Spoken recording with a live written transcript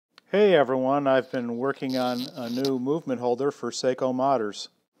Hey everyone, I've been working on a new movement holder for Seiko modders.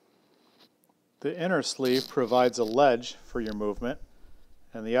 The inner sleeve provides a ledge for your movement,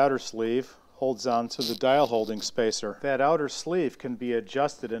 and the outer sleeve holds on to the dial holding spacer. That outer sleeve can be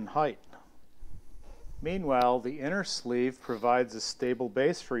adjusted in height. Meanwhile, the inner sleeve provides a stable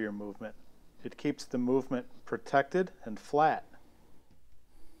base for your movement. It keeps the movement protected and flat.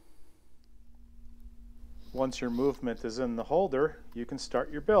 Once your movement is in the holder, you can start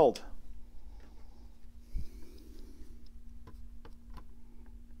your build.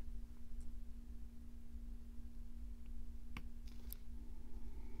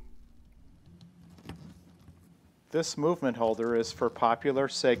 This movement holder is for popular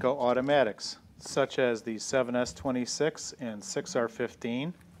Seiko automatics, such as the 7S26 and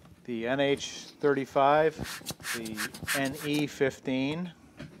 6R15, the NH35, the NE15,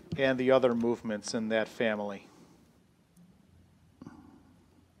 and the other movements in that family.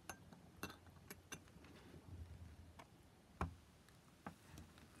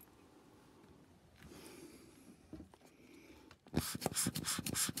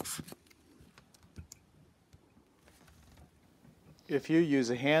 If you use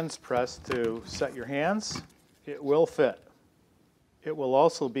a hands press to set your hands, it will fit. It will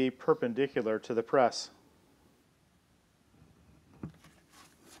also be perpendicular to the press.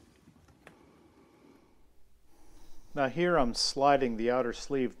 Now here I'm sliding the outer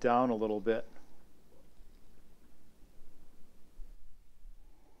sleeve down a little bit.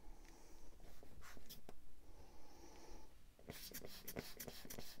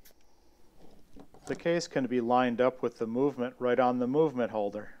 The case can be lined up with the movement right on the movement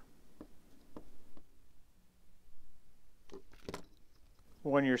holder.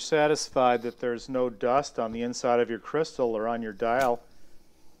 When you're satisfied that there's no dust on the inside of your crystal or on your dial,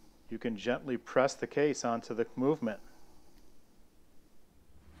 you can gently press the case onto the movement.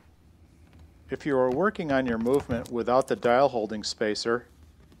 If you are working on your movement without the dial holding spacer,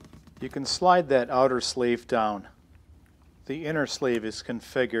 you can slide that outer sleeve down. The inner sleeve is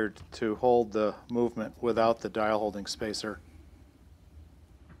configured to hold the movement without the dial holding spacer.